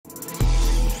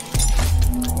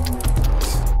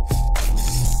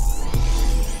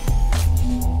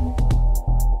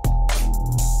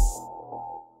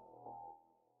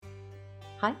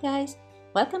Hi guys,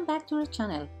 welcome back to our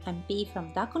channel. I'm P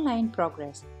from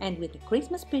doc.online.progress, and with the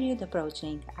Christmas period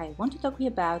approaching, I want to talk to you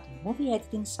about the movie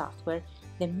editing software,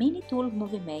 the MiniTool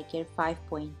Movie Maker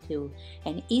 5.2,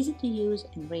 an easy to use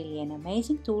and really an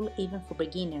amazing tool even for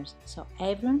beginners, so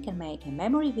everyone can make a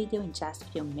memory video in just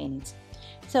a few minutes.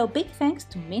 So big thanks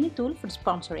to MiniTool for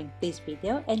sponsoring this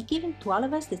video and giving to all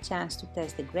of us the chance to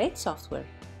test the great software.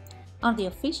 On the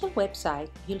official website,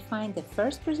 you'll find the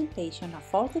first presentation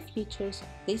of all the features of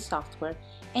this software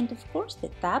and of course the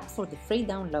tab for the free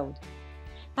download.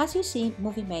 As you see,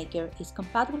 Movie Maker is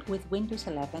compatible with Windows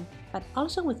 11 but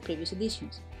also with previous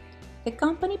editions. The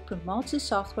company promotes the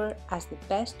software as the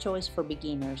best choice for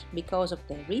beginners because of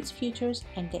the rich features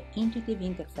and the intuitive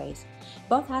interface.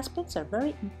 Both aspects are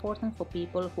very important for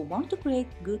people who want to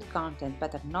create good content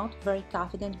but are not very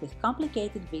confident with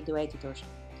complicated video editors.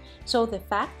 So the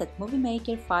fact that Movie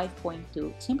Maker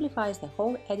 5.2 simplifies the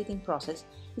whole editing process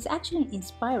is actually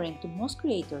inspiring to most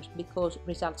creators because it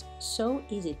results so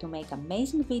easy to make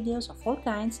amazing videos of all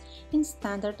kinds in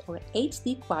standard or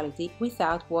HD quality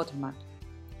without watermark.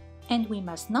 And we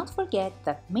must not forget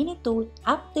that MiniTool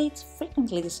updates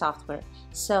frequently the software,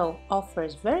 so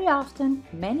offers very often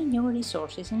many new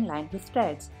resources in line with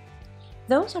threads.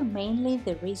 Those are mainly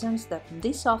the reasons that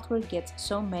this software gets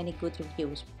so many good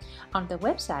reviews. On the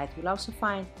website, you'll also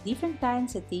find different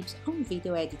kinds of tips on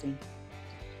video editing.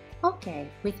 Okay,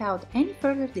 without any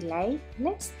further delay,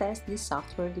 let's test this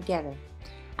software together.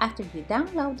 After you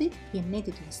download it, you need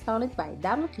to install it by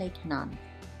double-clicking on it.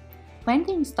 When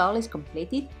the install is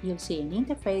completed, you'll see an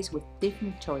interface with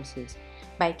different choices.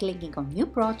 By clicking on New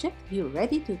Project, you're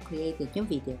ready to create a new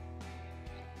video.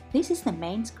 This is the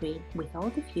main screen with all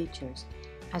the features.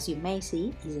 As you may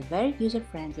see, it's a very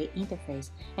user-friendly interface,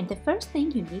 and the first thing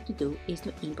you need to do is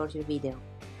to import your video.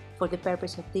 For the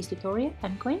purpose of this tutorial,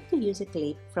 I'm going to use a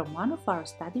clip from one of our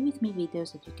Study With Me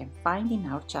videos that you can find in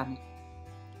our channel.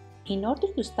 In order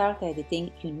to start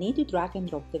editing, you need to drag and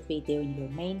drop the video in your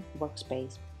main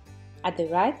workspace. At the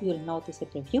right, you'll notice a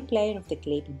preview player of the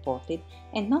clip imported,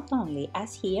 and not only,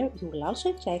 as here, you will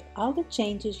also check all the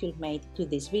changes you've made to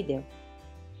this video.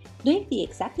 Doing the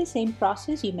exactly same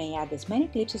process, you may add as many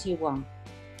clips as you want.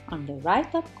 On the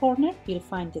right top corner, you'll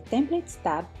find the Templates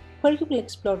tab where you will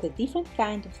explore the different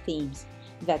kind of themes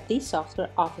that this software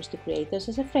offers to creators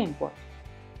as a framework.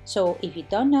 So if you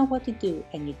don't know what to do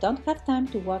and you don't have time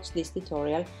to watch this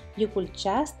tutorial, you will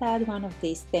just add one of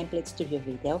these templates to your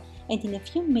video, and in a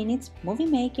few minutes, Movie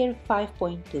Maker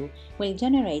 5.2 will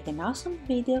generate an awesome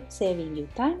video, saving you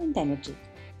time and energy.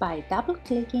 By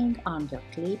double-clicking on your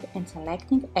clip and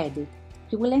selecting Edit,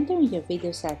 you will enter your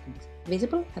video settings,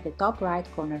 visible at the top right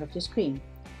corner of your screen.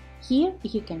 Here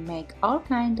you can make all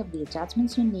kinds of the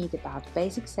adjustments you need about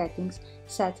basic settings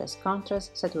such as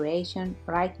contrast, saturation,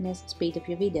 brightness, speed of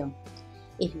your video.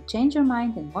 If you change your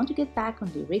mind and want to get back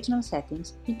on the original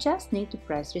settings, you just need to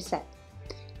press Reset.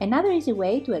 Another easy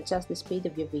way to adjust the speed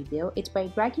of your video is by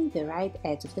dragging the right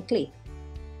edge of the clip.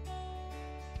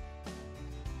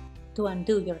 To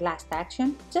undo your last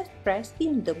action, just press the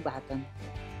Undo button.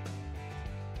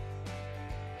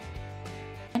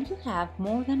 When you have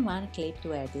more than one clip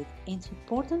to edit, it's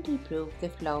important to improve the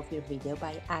flow of your video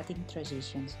by adding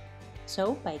transitions.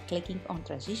 So, by clicking on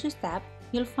Transitions tab,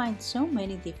 you'll find so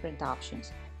many different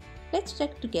options. Let's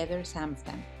check together some of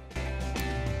them.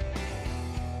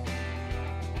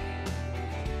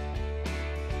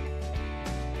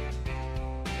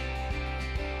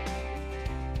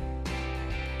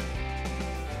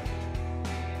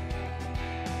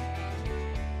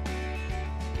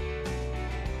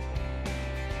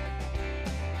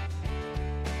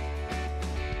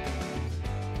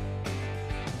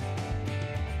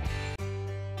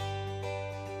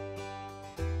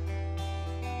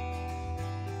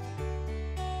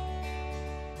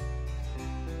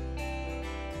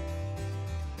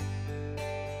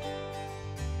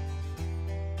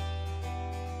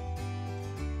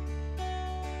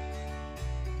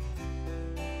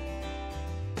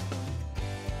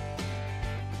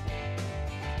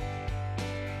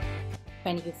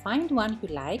 When you find one you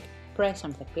like, press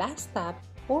on the plus tab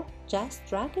or just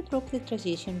drag and drop the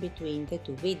transition between the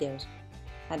two videos.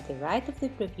 At the right of the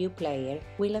preview player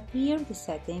will appear the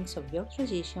settings of your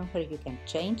transition where you can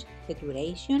change the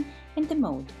duration and the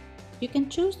mode. You can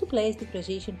choose to place the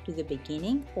transition to the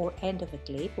beginning or end of a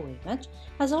clip or image,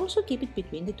 as also keep it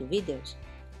between the two videos.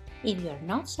 If you are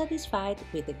not satisfied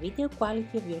with the video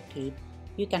quality of your clip,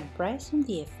 you can press on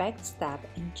the Effects tab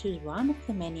and choose one of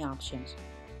the many options.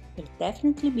 You'll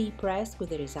definitely be impressed with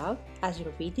the result, as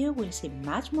your video will seem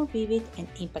much more vivid and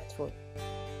impactful.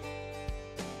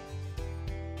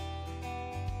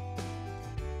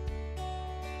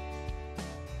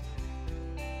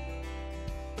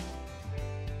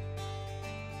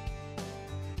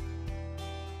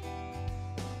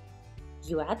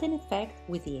 You add an effect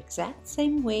with the exact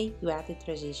same way you add a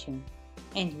transition.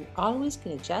 And you always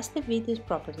can adjust the video's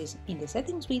properties in the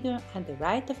settings window on the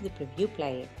right of the preview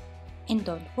player. And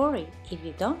don't worry, if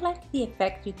you don't like the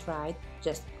effect you tried,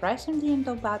 just press on the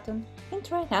undo button and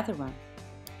try another one.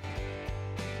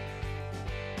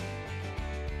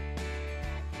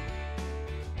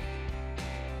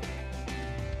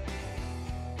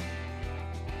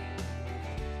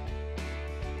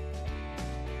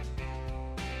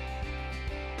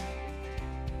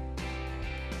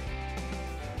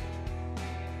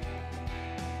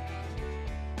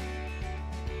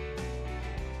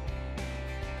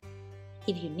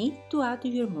 If you need to add to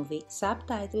your movie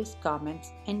subtitles,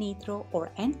 comments, an intro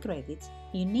or end credits,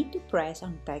 you need to press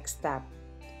on Text tab.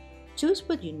 Choose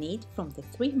what you need from the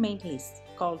three main lists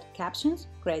called Captions,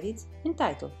 Credits and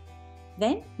Title.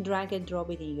 Then drag and drop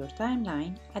it in your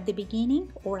timeline at the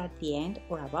beginning or at the end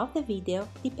or above the video,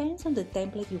 depends on the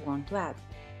template you want to add.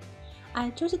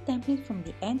 I'll choose a template from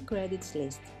the end credits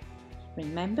list.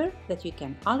 Remember that you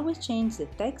can always change the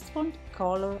text font,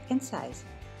 color and size.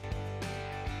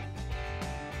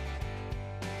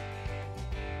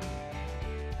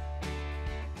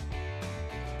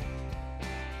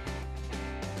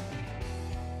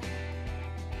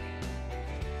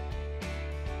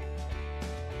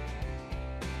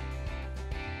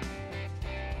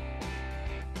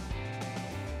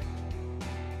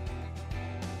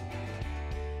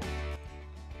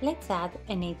 Let's add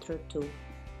an intro too.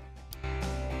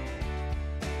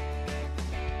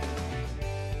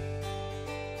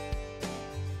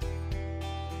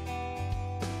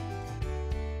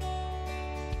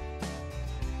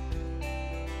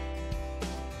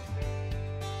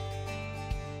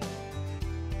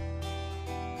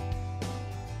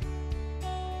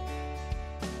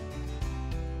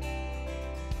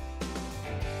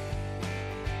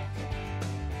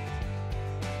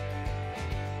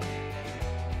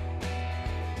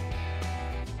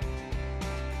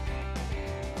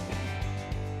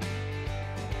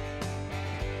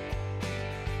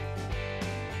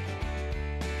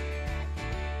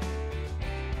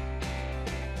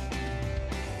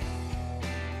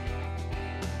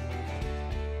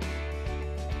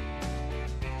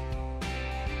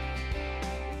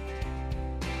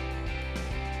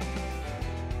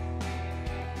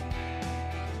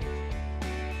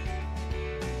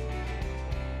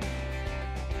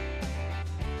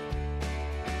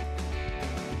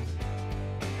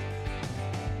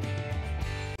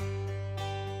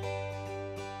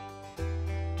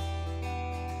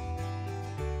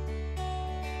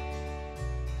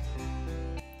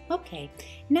 Okay,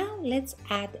 now let's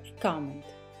add a comment.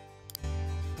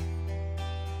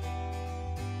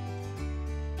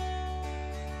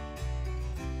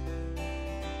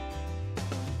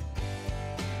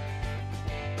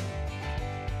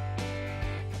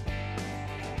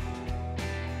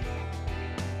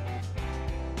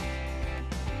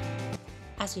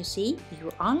 As you see,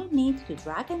 you only need to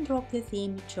drag and drop the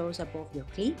theme you chose above your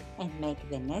clip and make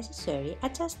the necessary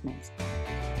adjustments.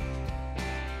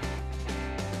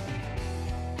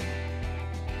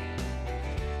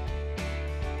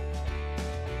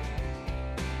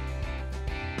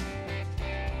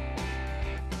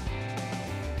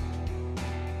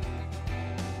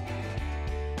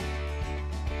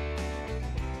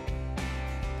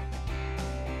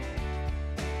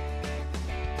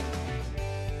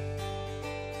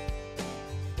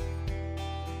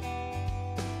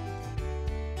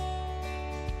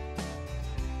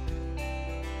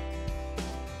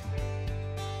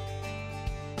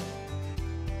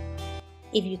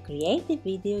 If you create a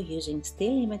video using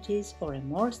still images or a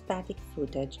more static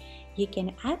footage, you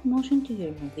can add motion to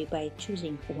your movie by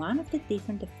choosing one of the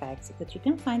different effects that you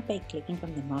can find by clicking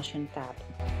on the Motion tab.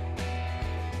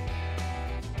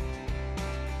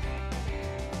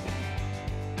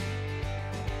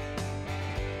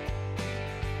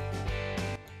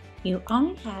 You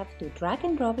only have to drag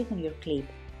and drop it on your clip.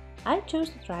 I chose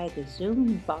to try the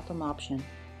zoom bottom option.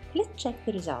 Let's check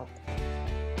the result.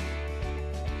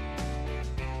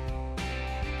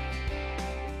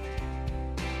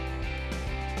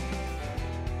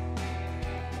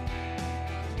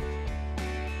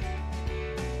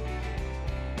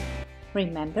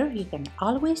 Remember, you can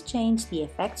always change the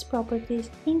effects properties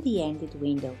in the edit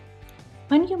window.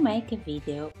 When you make a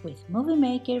video with Movie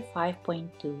Maker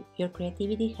 5.2, your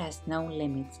creativity has no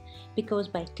limits, because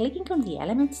by clicking on the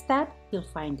Elements tab, you'll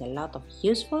find a lot of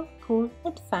useful, cool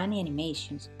and funny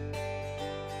animations.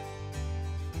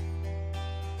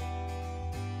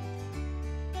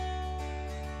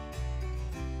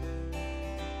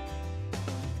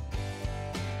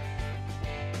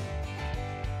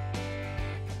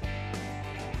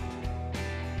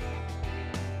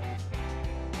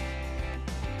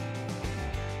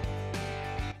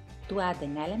 To add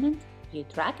an element, you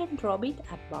drag and drop it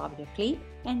above your clip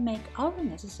and make all the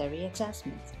necessary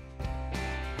adjustments.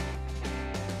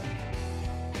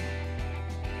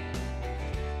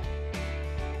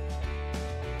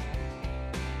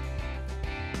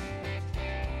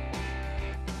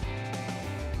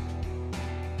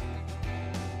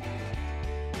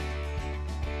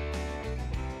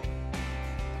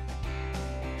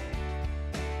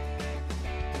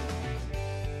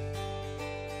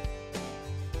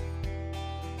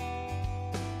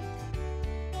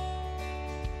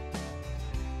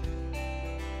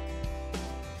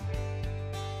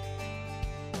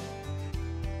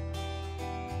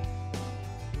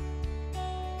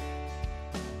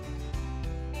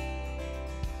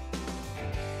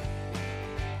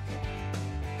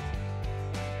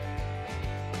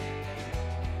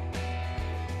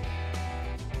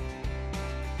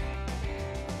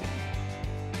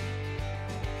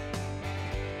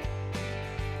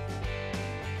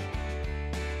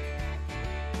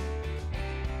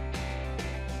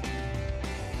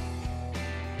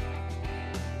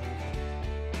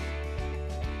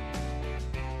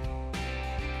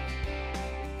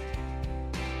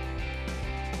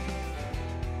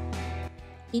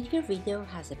 If your video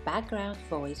has a background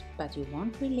voice but you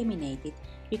want to eliminate it,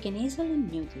 you can easily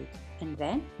mute it and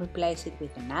then replace it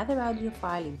with another audio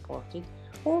file imported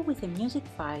or with a music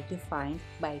file you find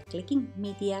by clicking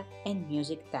Media and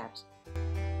Music tabs.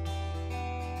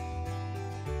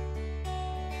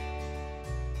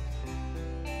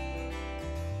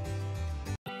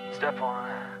 Step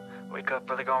 1. Wake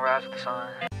up early, gonna rise with the sun.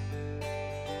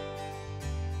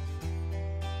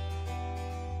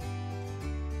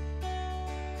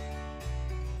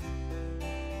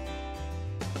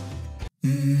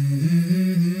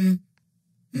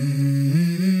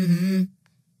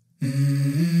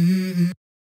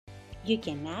 You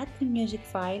can add the music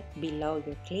file below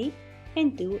your clip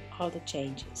and do all the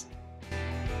changes.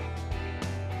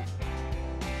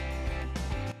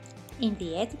 In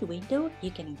the Edit window,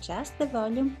 you can adjust the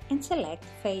volume and select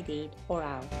Fade in or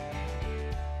out.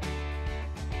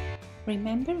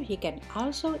 Remember, you can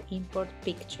also import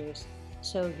pictures,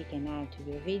 so you can add to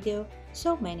your video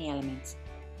so many elements.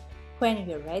 When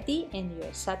you're ready and you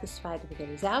are satisfied with the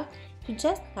result, you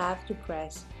just have to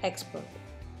press Export.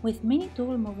 With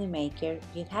MiniTool Movie Maker,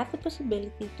 you have the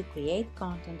possibility to create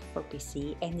content for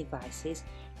PC and devices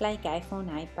like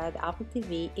iPhone, iPad, Apple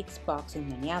TV, Xbox and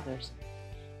many others.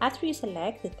 After you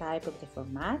select the type of the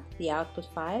format, the output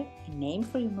file, and name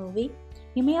for your movie,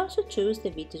 you may also choose the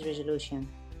video's resolution.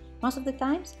 Most of the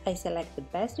times, I select the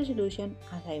best resolution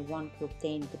as I want to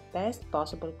obtain the best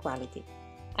possible quality.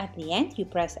 At the end, you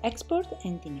press Export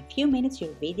and in a few minutes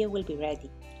your video will be ready.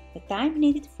 The time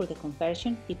needed for the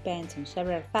conversion depends on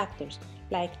several factors,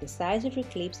 like the size of your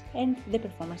clips and the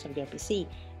performance of your PC,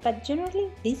 but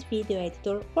generally this video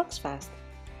editor works fast.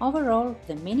 Overall,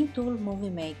 the MiniTool Movie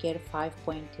Maker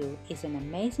 5.2 is an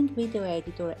amazing video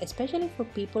editor, especially for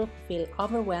people who feel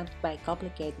overwhelmed by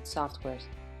complicated softwares.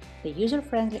 The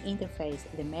user-friendly interface,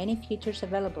 the many features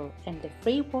available, and the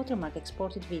free watermark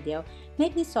exported video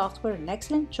make this software an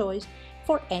excellent choice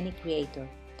for any creator.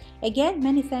 Again,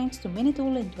 many thanks to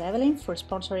MiniTool and to Evelyn for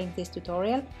sponsoring this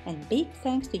tutorial, and big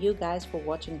thanks to you guys for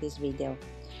watching this video.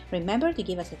 Remember to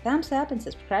give us a thumbs up and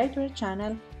subscribe to our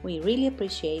channel, we really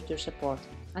appreciate your support.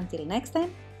 Until next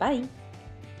time, bye!